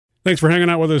Thanks for hanging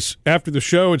out with us after the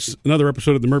show. It's another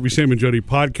episode of the Murphy, Sam, and Jody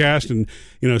podcast. And,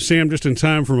 Sam, just in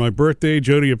time for my birthday,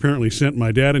 Jody apparently sent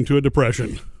my dad into a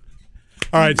depression.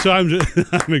 All right, so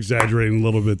I'm exaggerating a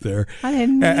little bit there. I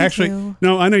didn't mean to.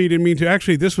 No, I know you didn't mean to.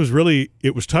 Actually, this was really,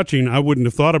 it was touching. I wouldn't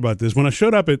have thought about this. When I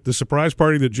showed up at the surprise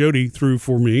party that Jody threw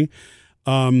for me,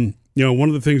 one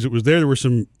of the things that was there were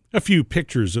a few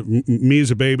pictures of me as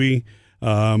a baby.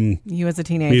 You as a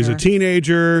teenager. Me as a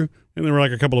teenager. And there were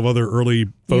like a couple of other early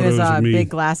photos of me. Big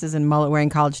glasses and mullet wearing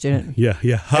college student. Yeah.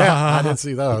 I didn't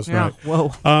see those. Yeah. Right.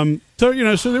 Whoa. So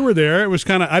they were there. It was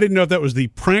kind of, I didn't know if that was the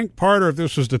prank part or if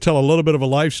this was to tell a little bit of a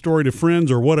life story to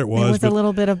friends or what it was. It was a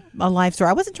little bit of a life story.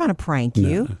 I wasn't trying to prank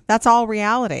you. No. That's all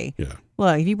reality. Yeah.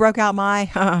 Look, if you broke out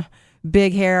my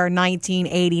big hair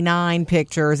 1989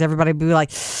 pictures, everybody would be like,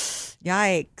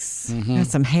 yikes. That's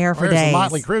some hair for Where's days. the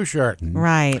Motley Crue shirt?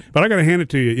 Right. But I got to hand it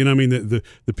to you.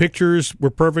 The pictures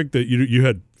were perfect. That you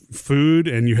had food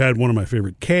and you had one of my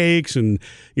favorite cakes, and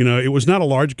it was not a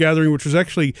large gathering, which was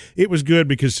actually, it was good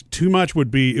because too much it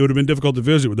would have been difficult to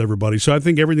visit with everybody. So I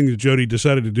think everything that Jody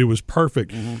decided to do was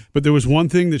perfect. But there was one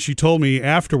thing that she told me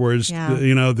afterwards,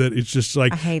 that it's just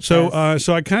like, I hate so this.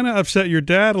 I kind of upset your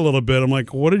dad a little bit. I'm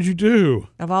like, what did you do?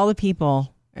 Of all the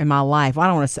people in my life, I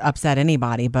don't want to upset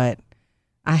anybody, but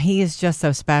he is just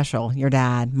so special, your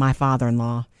dad, my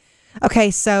father-in-law.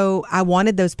 Okay, so I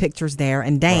wanted those pictures there,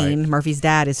 and Dane, Right. Murphy's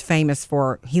dad, is famous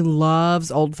for, he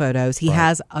loves old photos. He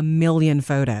has a million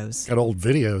photos. Got old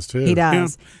videos, too. He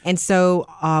does. And so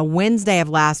Wednesday of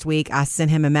last week, I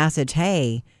sent him a message,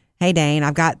 hey Dane,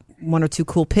 I've got one or two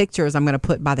cool pictures I'm going to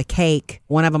put by the cake.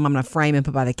 One of them I'm going to frame and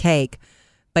put by the cake.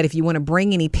 But if you want to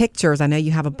bring any pictures, I know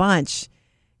you have a bunch.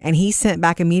 And he sent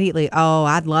back immediately, oh,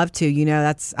 I'd love to.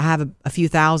 I have a few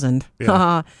thousand.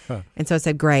 Yeah. And so I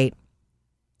said, great.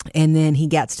 And then he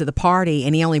gets to the party,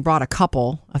 and he only brought a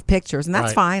couple of pictures. And that's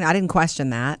Right. fine. I didn't question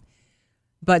that.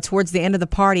 But towards the end of the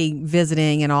party,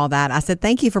 visiting and all that, I said,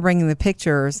 thank you for bringing the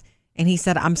pictures. And he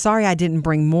said, I'm sorry I didn't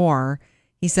bring more.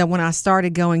 He said, when I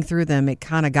started going through them, it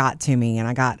kind of got to me, and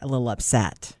I got a little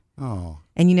upset. Oh.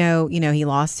 And, he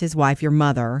lost his wife, your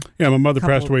mother. Yeah, my mother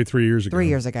passed away 3 years ago. 3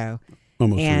 years ago.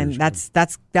 Almost 3 And years ago.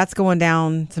 that's going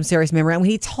down some serious memory. And when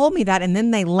he told me that, and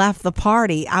then they left the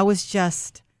party, I was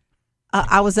just,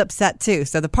 I was upset too.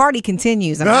 So the party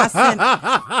continues, and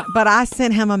I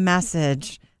sent him a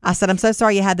message. I said, I'm so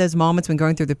sorry you had those moments when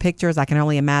going through the pictures. I can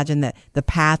only imagine that the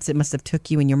paths it must have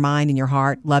took you in your mind and your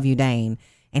heart. Love you, Dane.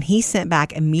 And he sent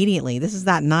back immediately. This is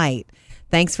that night.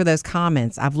 Thanks for those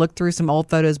comments. I've looked through some old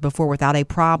photos before without a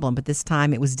problem, but this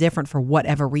time it was different for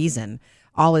whatever reason.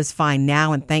 All is fine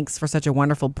now, and thanks for such a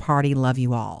wonderful party. Love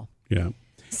you all. Yeah.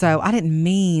 So I didn't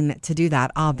mean to do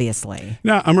that, obviously.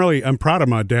 No, I'm proud of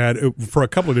my dad for a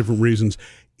couple of different reasons.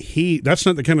 That's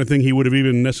not the kind of thing he would have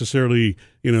even necessarily,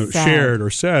 shared or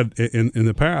said in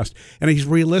the past. And he's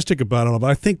realistic about it all. But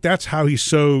I think that's how he's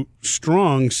so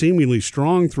strong, seemingly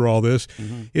strong through all this,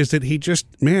 is that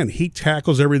he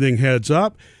tackles everything heads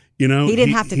up. He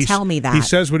didn't have to tell me that. He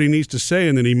says what he needs to say,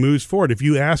 and then he moves forward. If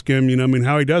you ask him,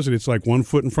 how he does it, it's like one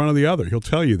foot in front of the other. He'll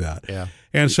tell you that. Yeah.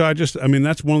 And so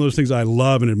that's one of those things I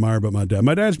love and admire about my dad.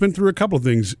 My dad's been through a couple of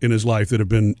things in his life that have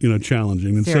been,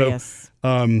 challenging. And Serious.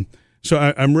 I'm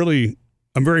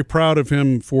very proud of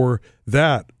him for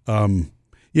that.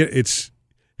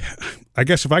 I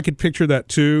guess if I could picture that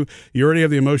too, you already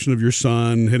have the emotion of your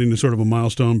son hitting the sort of a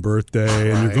milestone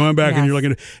birthday, and you're going back and you're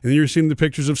looking at, and then you're seeing the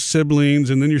pictures of siblings,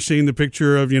 and then you're seeing the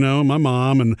picture of, my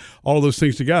mom and all those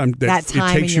things together. That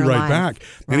time it takes in you your right life. back.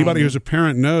 Right. Anybody who's a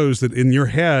parent knows that in your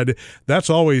head, it's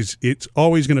always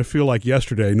going to feel like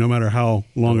yesterday, no matter how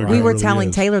long ago. We it were really telling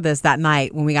is. Taylor this that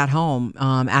night when we got home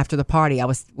after the party.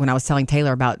 When I was telling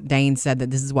Taylor about Dane said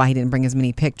that this is why he didn't bring as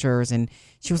many pictures, and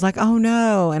she was like, "Oh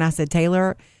no!" And I said,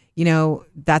 Taylor,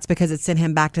 that's because it sent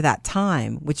him back to that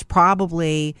time, which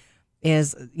probably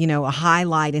is, a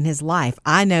highlight in his life.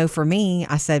 I know for me,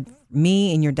 I said,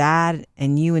 me and your dad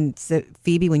and you and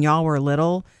Phoebe, when y'all were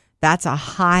little, that's a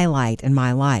highlight in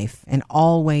my life and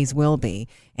always will be.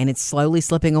 And it's slowly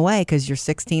slipping away because you're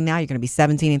 16 now. You're going to be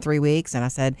 17 in 3 weeks. And I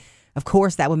said, of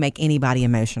course, that would make anybody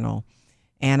emotional.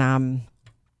 And,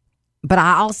 but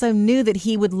I also knew that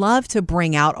he would love to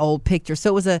bring out old pictures.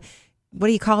 So it was what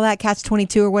do you call that?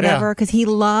 Catch-22 or whatever? Because he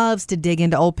loves to dig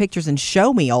into old pictures and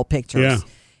show me old pictures. Yeah.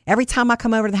 Every time I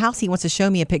come over to the house, he wants to show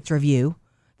me a picture of you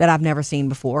that I've never seen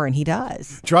before, and he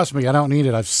does. Trust me, I don't need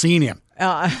it. I've seen him.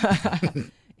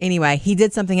 Anyway, he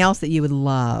did something else that you would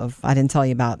love. I didn't tell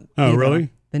you about. Oh, either. really?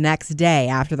 The next day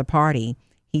after the party,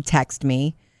 he texted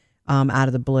me out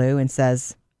of the blue and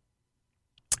says,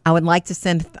 I would like to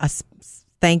send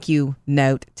thank you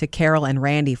note to Carol and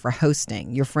Randy for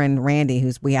hosting. Your friend Randy,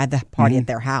 we had the party at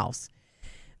their house.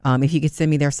 If you could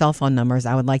send me their cell phone numbers,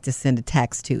 I would like to send a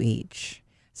text to each.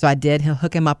 So I did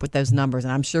hook him up with those numbers,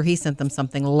 and I'm sure he sent them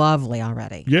something lovely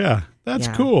already. Yeah, that's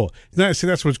cool. See,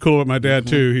 that's what's cool about my dad,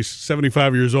 too. He's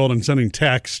 75 years old and sending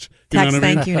text.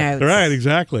 Thank you notes. Right,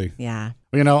 exactly. Yeah.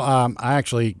 I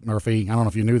actually, Murphy, I don't know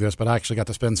if you knew this, but I actually got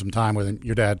to spend some time with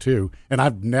your dad, too. And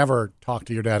I've never talked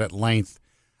to your dad at length.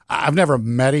 I've never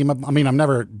met him. I mean, I've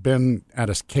never been at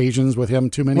occasions with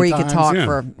him too many times. Where you could talk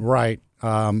for... Right.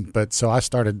 But so I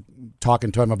started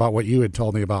talking to him about what you had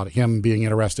told me about him being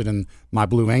interested in my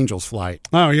Blue Angels flight.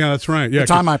 Oh, yeah, that's right. Yeah, the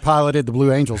time I piloted the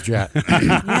Blue Angels jet.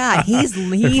 Yeah, he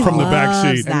from the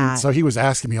back seat. And so he was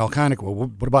asking me all kind of, well,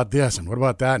 what about this and what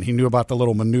about that? And he knew about the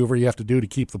little maneuver you have to do to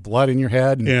keep the blood in your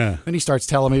head. And then he starts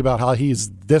telling me about how he's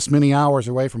this many hours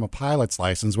away from a pilot's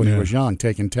license when he was young,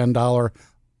 taking $10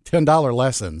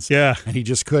 lessons. Yeah. And he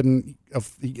just couldn't.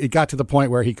 It got to the point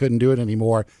where he couldn't do it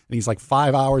anymore. And he's like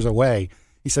 5 hours away.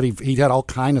 He said he had all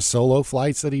kind of solo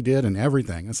flights that he did and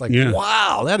everything. It's like,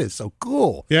 wow, that is so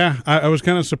cool. Yeah, I was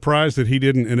kind of surprised that he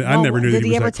didn't, and I never knew that he was that close to it. Did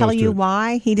he ever tell you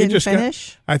why he didn't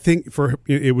finish? I think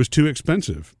it was too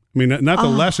expensive. I mean, not the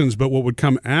lessons, but what would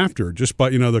come after, just by,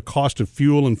 the cost of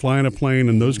fuel and flying a plane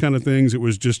and those kind of things. It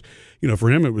was just, for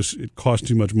him, it cost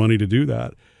too much money to do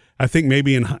that. I think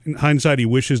maybe in hindsight, he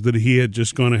wishes that he had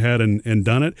just gone ahead and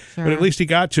done it. Sure. But at least he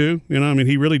got to.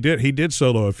 He really did. He did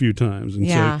solo a few times.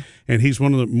 And and he's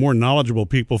one of the more knowledgeable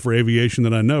people for aviation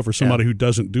that I know, for somebody who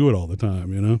doesn't do it all the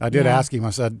time, I did ask him,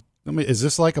 I said, is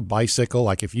this like a bicycle?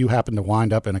 Like if you happen to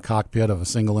wind up in a cockpit of a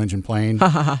single-engine plane?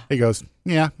 He goes,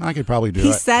 yeah, I could probably do it.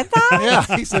 He said that?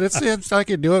 Yeah, he said, it's I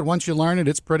could do it. Once you learn it,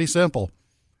 it's pretty simple.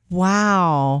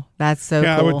 Wow, that's so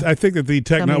cool. I think that the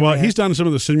technology, well, he's done some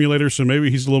of the simulators, so maybe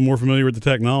he's a little more familiar with the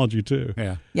technology, too.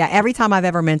 Yeah, every time I've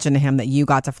ever mentioned to him that you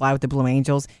got to fly with the Blue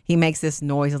Angels, he makes this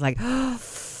noise. It's like,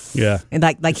 yeah. And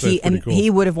like he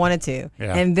would have wanted to.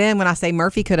 Yeah. And then when I say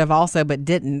Murphy could have also, but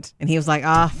didn't, and he was like,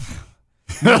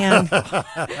 man,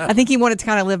 I think he wanted to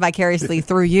kind of live vicariously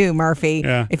through you, Murphy,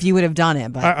 if you would have done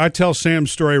it. But I tell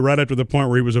Sam's story right up to the point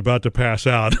where he was about to pass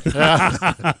out.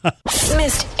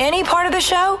 Missed any part of the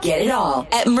show? Get it all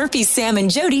at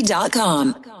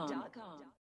murphysamandjody.com.